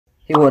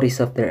Hey, what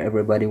is up there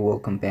everybody,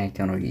 welcome back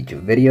to another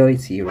YouTube video.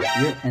 It's Hiro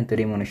here, and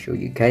today I'm going to show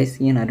you guys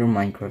another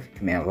Minecraft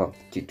command block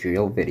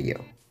tutorial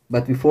video.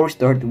 But before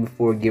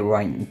we get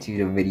right into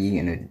the video,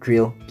 you know the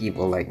drill, give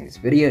a like in this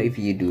video if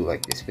you do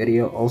like this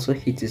video. Also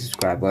hit the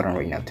subscribe button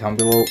right now down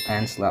below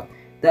and slap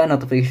that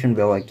notification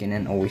bell icon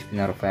and always be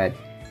notified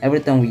every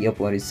time we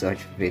upload such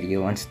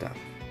video and stuff.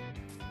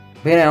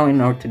 But now in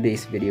our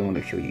today's video, I'm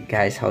going to show you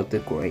guys how to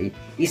create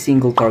a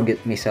single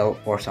target missile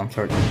or some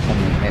sort of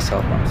homing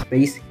missile from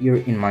space here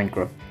in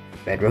Minecraft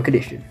Bedrock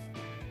Edition.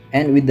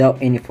 And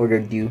without any further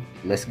ado,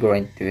 let's go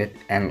into it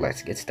and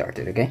let's get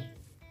started, okay?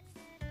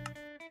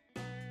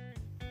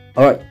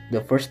 Alright, the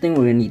first thing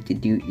we're going to need to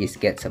do is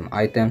get some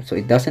items. So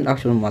it doesn't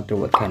actually matter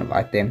what kind of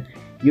item.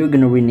 You're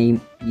going to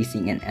rename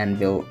using an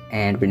anvil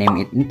and rename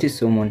it into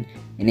summon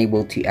and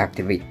able to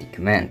activate the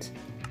commands.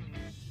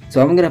 So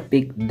I'm gonna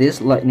pick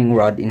this lightning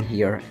rod in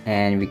here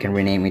and we can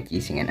rename it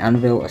using an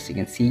anvil. As you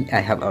can see,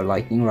 I have our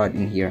lightning rod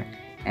in here,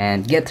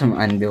 and get some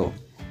anvil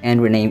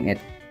and rename it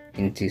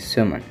into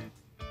summon.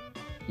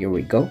 Here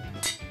we go,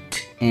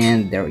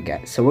 and there we go.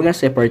 So we're gonna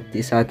separate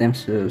these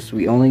items, so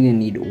we only gonna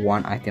need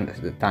one item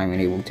at a time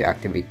and able to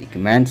activate the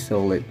command.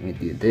 So let me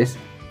do this,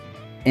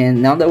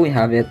 and now that we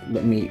have it,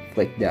 let me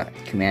flick that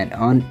command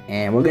on.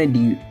 And what we're gonna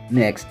do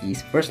next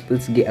is first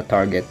let's get a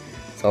target.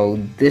 So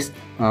this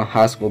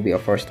husk will be our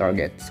first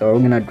target. So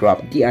we're gonna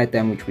drop the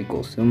item which we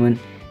call summon,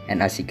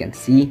 and as you can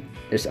see,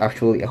 there's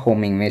actually a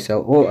homing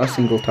missile or a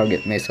single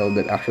target missile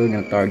that actually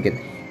gonna target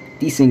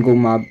the single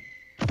mob.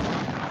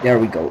 There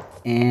we go,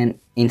 and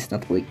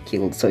instantly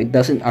killed. So it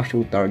doesn't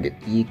actually target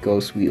E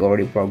because we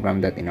already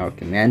programmed that in our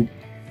command.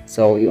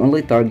 So you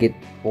only target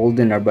all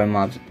the nearby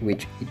mobs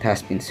which it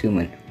has been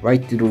summoned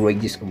right to the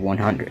radius of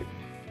 100.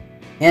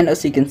 And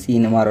as you can see,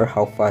 no matter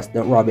how fast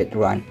the rabbit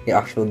run, they're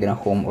actually gonna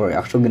home or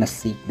actually gonna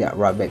seek that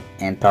rabbit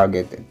and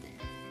target it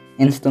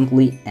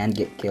instantly and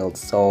get killed.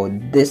 So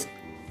this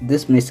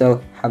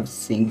missile have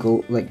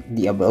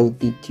the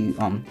ability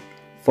to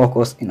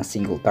focus in a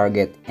single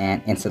target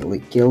and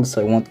instantly killed.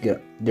 So it won't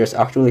get, there's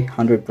actually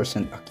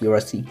 100%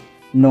 accuracy,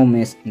 no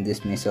miss in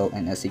this missile.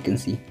 And as you can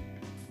see,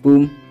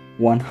 boom,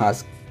 one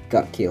husk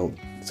got killed.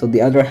 So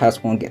the other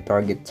husk won't get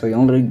target. So you're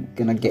only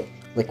gonna get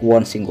like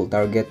one single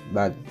target,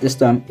 but this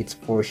time it's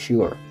for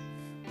sure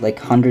like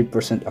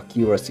 100%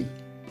 accuracy,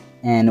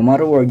 and no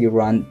matter where you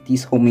run,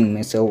 this homing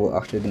missile will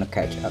actually gonna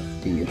catch up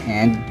to you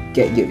and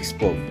get you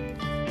exploded.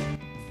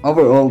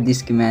 Overall,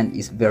 this command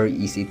is very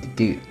easy to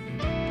do.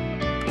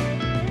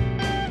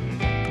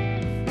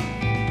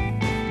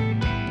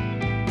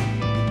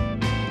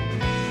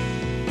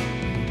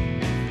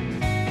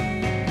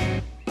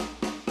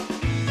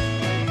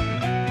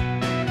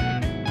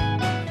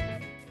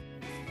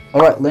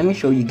 Alright, let me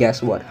show you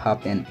guys what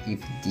happened if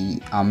the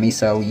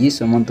missile you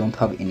summon don't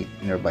have any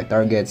nearby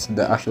targets.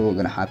 That actually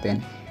gonna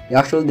happen. You're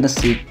actually gonna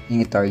seek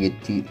any target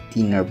to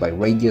the nearby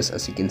radius.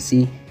 As you can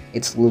see,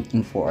 it's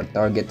looking for a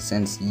target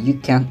since you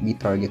can't be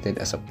targeted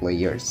as a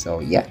player.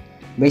 So yeah,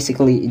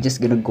 basically it's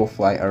just gonna go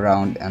fly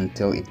around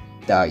until it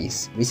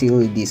dies.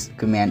 Basically this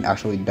command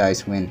actually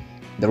dies when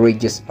the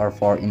radius are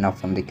far enough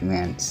from the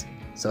commands.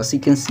 So as you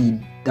can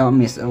see, that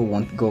missile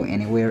won't go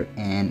anywhere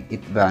and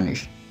it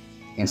vanished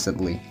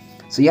instantly.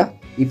 So yeah,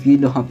 if you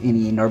don't have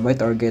any nearby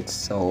targets,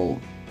 so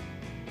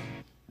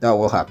that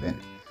will happen.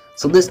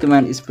 So this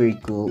command is pretty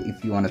cool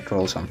if you want to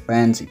troll some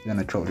friends. If you want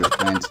to troll your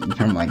friends in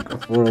your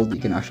Minecraft world,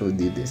 you can actually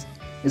do this.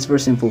 It's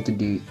very simple to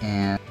do,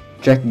 and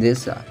check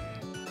this out.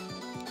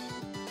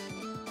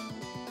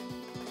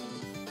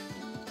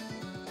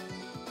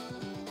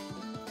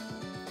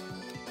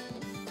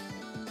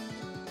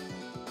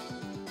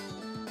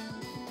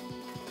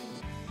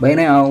 By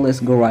now,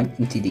 let's go right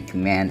into the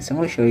commands. I'm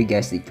going to show you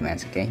guys the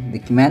commands, okay? The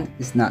command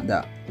is not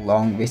that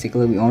long.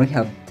 Basically, we only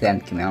have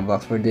 10 command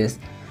blocks for this.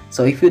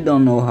 So if you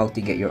don't know how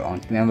to get your own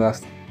command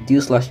blocks, do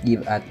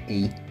 /give at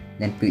a,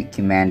 then put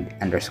command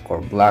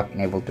 _ block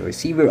and able to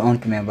receive your own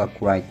command block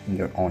right in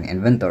your own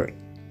inventory.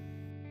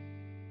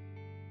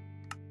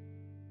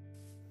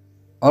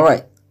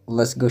 Alright,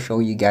 let's go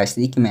show you guys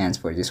the commands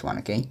for this one,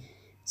 okay?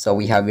 So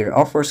we have here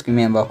our first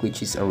command block,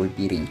 which is a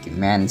repeating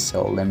command.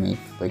 So let me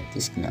flick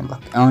this command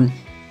block on.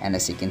 And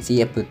as you can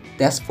see, I put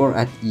test4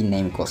 at e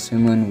name equals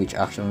summon, which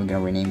actually we're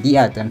gonna rename the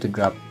item to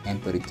drop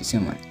and put it to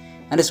summon.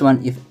 And this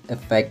one, if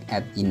effect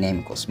at e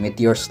name equals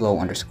meteor slow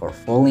 _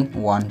 falling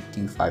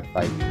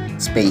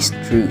 1255 space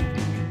true,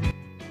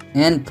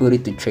 and put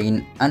it to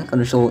train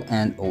unconditional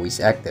and always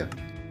active.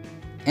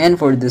 And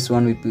for this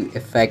one, we put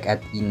effect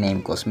at e name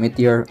equals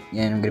meteor,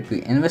 and I'm gonna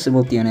put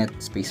invisibility on it,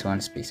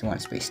 _1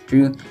 _1 space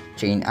true,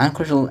 chain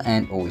unconditional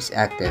and always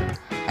active.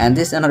 And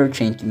this another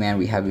chain command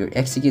we have here,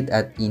 execute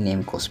at e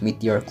name equals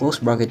meteor close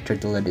bracket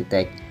tilde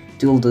detect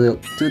tilde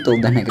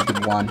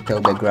 -1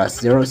 tilde grass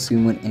 0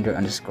 summon ender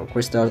 _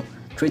 crystal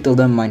 3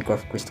 tilde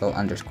Minecraft crystal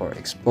 _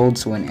 explode.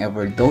 So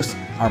whenever those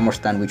armor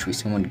stand which we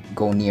summon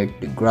go near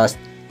the grass,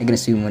 they're gonna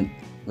summon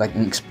like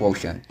an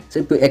explosion. So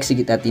if we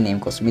execute at the name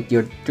equals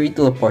meteor 3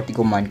 to a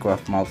particle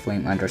Minecraft mob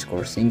flame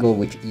 _ single,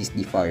 which is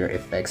the fire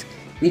effects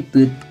we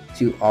put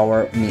to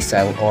our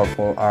missile or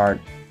for our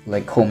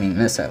like homing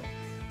missile.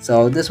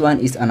 So this one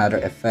is another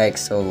effect.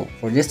 So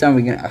for this time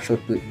we're gonna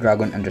actually put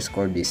dragon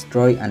underscore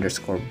destroy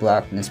underscore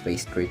block then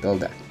space 3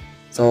 tilde.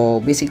 So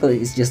basically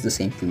it's just the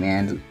same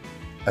command.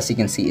 As you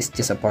can see, it's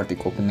just a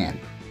particle command.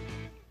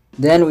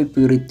 Then we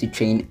put it to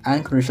chain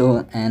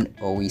unconditional and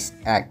always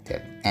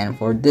active. And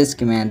for this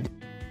command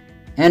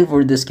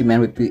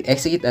we put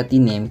execute at the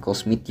name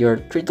equals meteor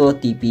 3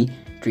 tilde TP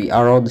 3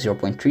 arrow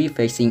 0.3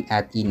 facing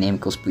at the name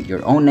equals put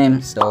your own name.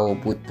 So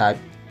put type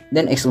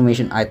then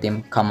exclamation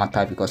item comma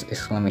type equals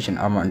exclamation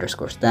armor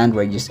underscore stand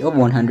radius of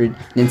 100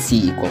 then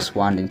C equals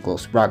 1 then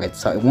close bracket.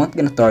 So it won't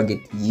gonna target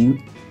you,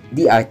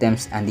 the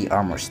items, and the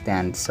armor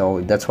stand.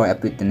 So that's why I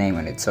put the name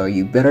on it. So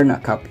you better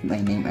not copy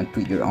my name and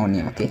put your own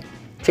name, okay?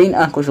 Chain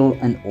unconditional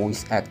and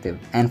always active.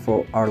 And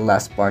for our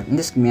last part in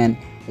this command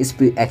is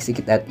put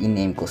execute at in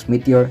name equals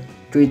meteor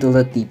 3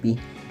 tilde TP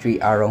 3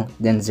 arrow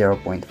then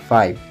 0.5.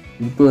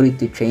 We put it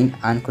to chain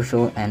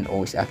unconditional and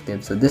always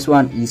active. So this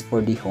one is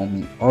for the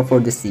homing or for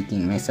the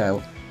seeking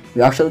missile.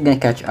 We're actually gonna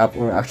catch up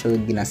or actually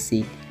gonna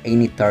seek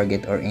any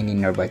target or any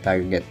nearby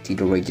target to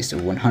the radius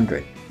of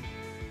 100.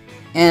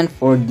 And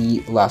for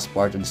the last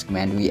part of this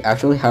command, we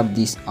actually have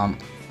this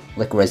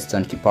like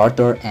redstone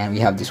separator, and we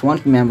have this one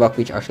command block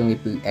which actually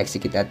put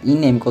execute at in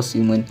name equals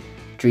summon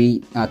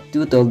 2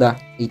 tilde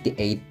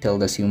 88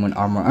 tilde summon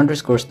armor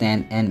underscore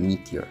stand and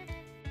meteor.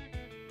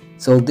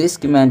 So this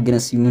command gonna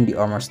summon the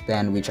armor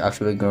stand which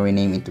actually gonna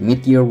rename into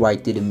meteor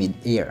right to the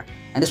mid-air.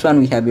 And this one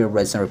we have your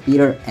redstone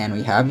repeater, and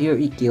we have your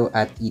equal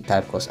at e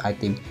type close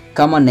item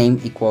comma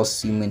name equals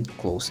summon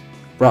close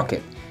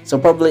bracket. So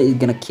probably it's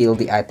gonna kill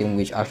the item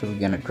which actually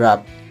gonna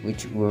drop,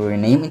 which will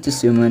rename into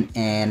summon,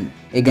 and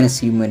it's gonna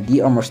summon the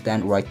armor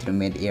stand right to the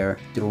mid-air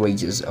to the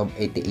radius of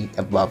 88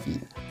 above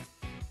you.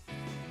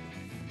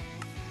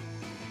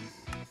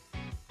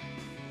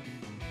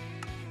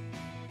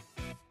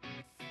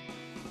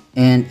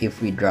 And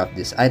if we drop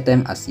this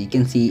item, as you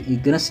can see,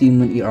 it's gonna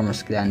summon the armor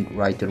stand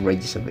right to the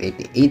radius of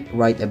 88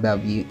 right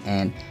above you,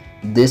 and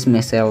this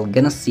missile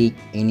gonna seek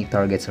any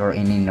targets or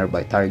any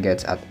nearby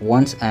targets at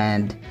once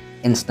and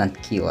instant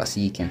kill, as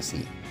you can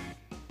see.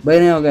 But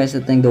anyway guys,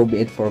 I think that will be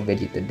it for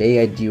video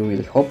today. I do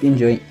really hope you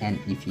enjoyed, and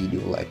if you do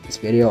like this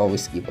video,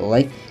 always give a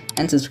like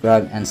and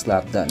subscribe and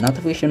slap that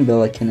notification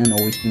bell icon and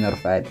always be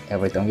notified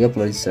every time we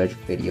upload such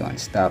video and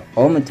stuff.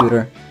 All my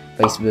Twitter,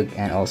 Facebook,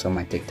 and also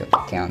my TikTok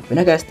account. But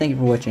now guys, thank you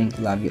for watching.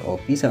 Love you all.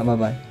 Peace out. Bye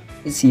bye.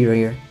 It's Hiro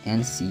here,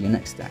 and see you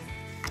next time.